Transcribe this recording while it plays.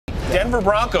Denver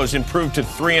Broncos improved to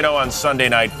 3-0 on Sunday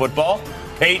Night Football.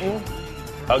 Peyton,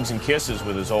 hugs and kisses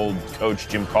with his old coach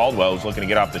Jim Caldwell, who's looking to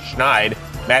get off the schneid.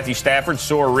 Matthew Stafford,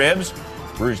 sore ribs.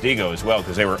 Bruised ego as well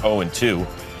because they were 0-2.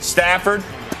 Stafford,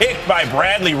 picked by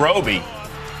Bradley Roby.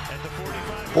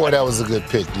 Boy, that was a good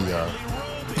pick, DR.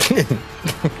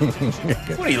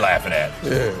 What are you laughing at?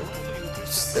 Yeah,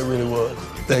 it really was.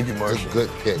 Thank you, Marshall. Good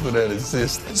pick. For that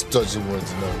assist. That's what you wanted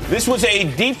to know. This was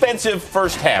a defensive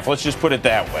first half, let's just put it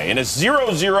that way. In a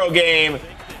 0-0 game,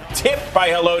 tipped by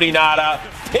Haloti Ngata,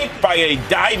 picked by a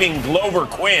diving Glover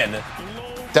Quinn.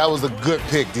 That was a good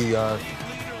pick, Dion.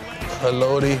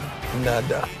 Haloti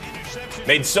Ngata.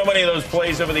 Made so many of those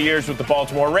plays over the years with the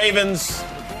Baltimore Ravens.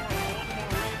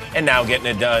 And now getting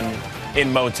it done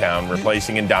in Motown,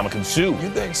 replacing Ndamukong Suh. You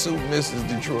think Suh misses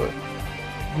Detroit?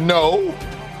 No.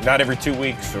 Not every 2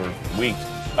 weeks or week.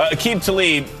 Aqib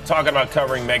Talib talking about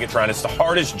covering Megatron. It's the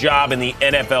hardest job in the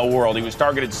NFL world. He was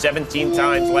targeted 17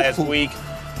 times last week.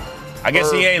 I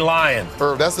guess he ain't lying.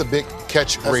 Herb, that's a big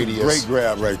catch radius. A great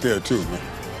grab right there, too, man.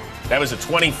 That was a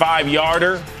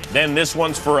 25-yarder. Then this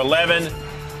one's for 11.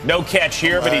 No catch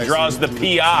here, but he draws the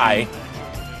PI.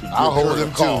 I'll hold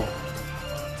him, too.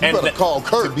 You better call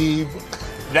Kurt.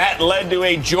 That led to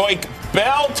a Joik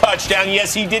Bell touchdown.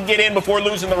 Yes, he did get in before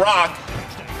losing the rock.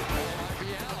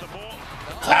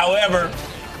 However,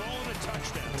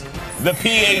 the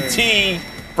PAT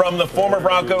from the former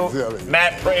Bronco,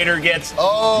 Matt Prater, gets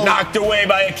knocked away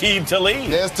by Aqib Talib.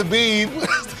 There's Talib.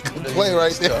 Good play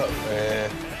right there. Stop,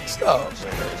 man. Stop,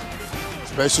 man.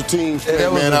 Special teams play,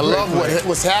 man. I love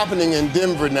what's happening in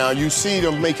Denver now. You see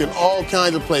them making all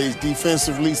kinds of plays,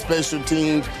 defensively, special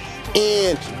teams,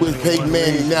 and with Peyton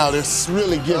Manning now, they're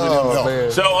really giving them help. Man.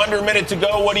 So under a minute to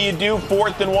go, what do?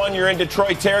 4th and 1, you're in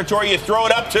Detroit territory. You throw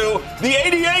it up to the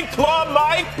 88 Club,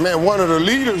 Mike. Man, one of the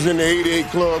leaders in the 88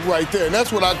 Club right there. And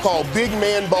that's what I call big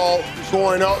man ball,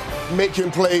 going up,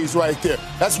 making plays right there.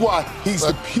 That's why he's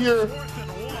the pure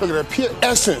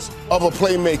essence of a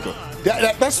playmaker.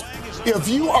 That's if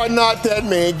you are not that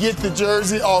man, get the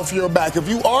jersey off your back. If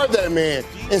you are that man,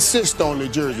 insist on the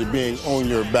jersey being on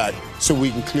your back so we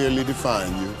can clearly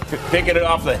define you. Picking it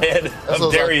off the head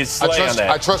of Darius Slay on that.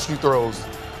 I trust you throws.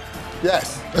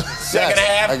 Yes. Second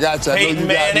half, I got you. Peyton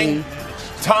Manning.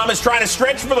 Thomas trying to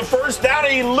stretch for the first down,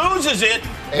 and he loses it.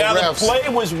 Now the play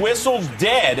was whistled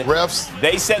dead. Refs.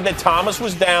 They said that Thomas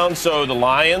was down, so the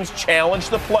Lions challenged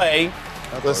the play.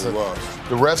 Listen,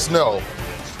 the refs know.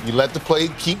 You let the play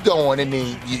keep going, and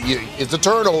then it's a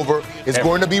turnover. It's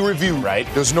going to be reviewed. Right.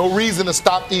 There's no reason to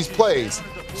stop these plays.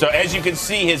 So as you can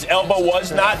see, his elbow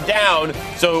was not down,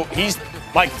 so he's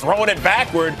like throwing it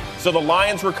backward. So the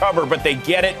Lions recover, but they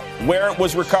get it where it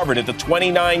was recovered, at the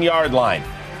 29-yard line.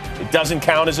 It doesn't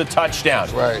count as a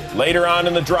touchdown. Right. Later on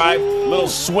in the drive, little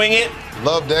swing it.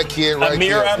 Love that kid right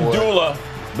Amir there. Abdullah,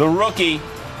 the rookie.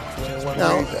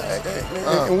 Now,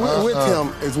 and with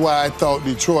him is why I thought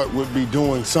Detroit would be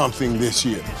doing something this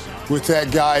year. With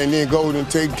that guy, and then Golden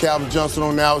Tate, Calvin Johnson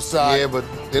on the outside. Yeah, but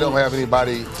they don't have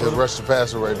anybody to rush the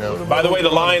passer right now. By the way, the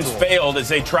Lions failed as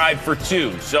they tried for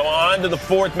 2. So on to the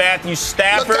 4th, Matthew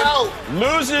Stafford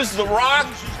loses the rock.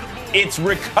 It's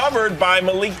recovered by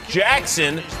Malik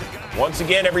Jackson. Once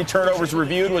again, every turnover is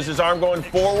reviewed. Was his arm going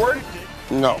forward?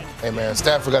 No. Hey, man,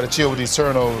 Stafford got to chill with these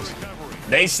turnovers.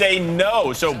 They say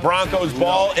no, so Broncos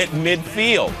ball at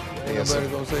midfield. Yeah,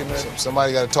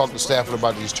 somebody got to talk to Stafford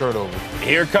about these turnovers.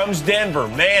 Here comes Denver.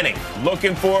 Manning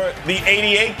looking for the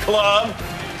 88 Club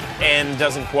and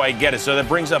doesn't quite get it. So that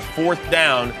brings up 4th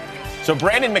down. So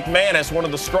Brandon McManus, one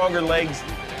of the stronger legs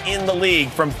in the league,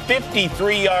 from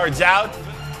 53 yards out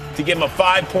to give him a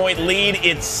 5-point lead.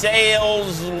 It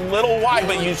sails a little wide,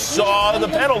 but you saw the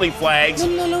penalty flags.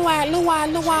 Little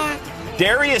wide.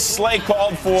 Darius Slay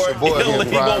called for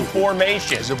illegal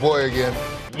formation. It's your boy again.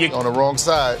 On the wrong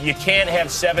side. You can't have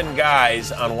 7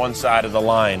 guys on one side of the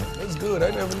line. That's good.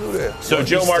 I never knew that. So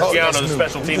Joe Marciano, the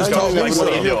special teams coach, like,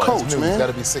 what are you doing? Coach, man. Got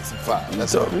to be 6 and 5.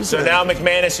 That's all. So now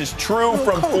McManus is true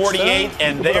from 48,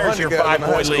 and there's your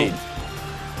 5-point lead.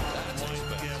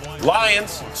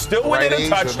 Lions still within a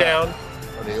touchdown.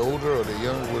 Are they older or are they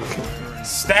younger?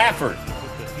 Stafford.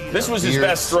 This was his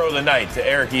best throw of the night to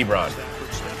Eric Ebron.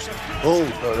 Oh,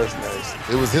 that's nice.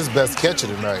 It was his best catch of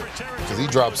the night because he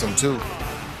dropped some too.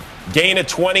 Gain of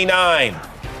 29.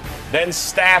 Then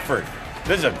Stafford.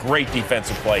 This is a great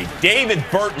defensive play. David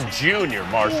Burton Jr.,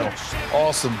 Marshall.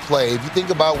 Awesome play. If you think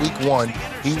about week 1,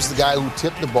 he was the guy who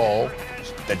tipped the ball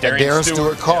that Darren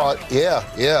Stewart caught. Yeah,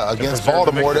 against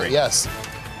Baltimore. Yes.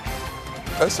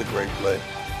 That's a great play.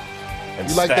 And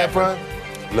you like that, Brian?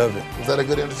 Love it. Was that a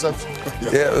good interception?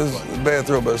 Yeah, it was a bad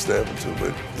throw by Stafford too,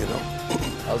 but you know.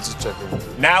 I was just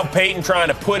checking. Now Peyton trying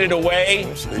to put it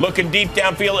away, looking deep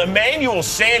downfield. Emmanuel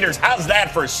Sanders, how's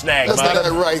that for a snag, That's Mike?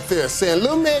 that right there, saying,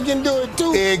 little man can do it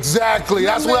too. Exactly.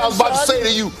 That's what I was about to say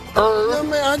to you, Little Herb.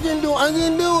 man, I can do it.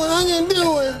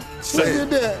 Look at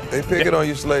that. They picking on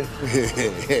you, Slay.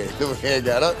 Hey, little man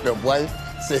got up there, boy.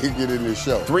 Say he get in the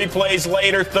show. 3 plays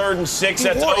later, 3rd and 6. He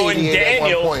That's wore Owen 88 at one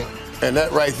Daniel. point. And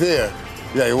that right there,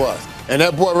 yeah, he was. And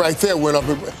that boy right there went up.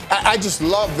 I just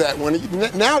love that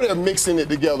now they're mixing it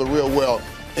together real well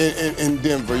in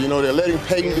Denver. You know, they're letting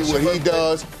Peyton do what he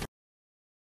does.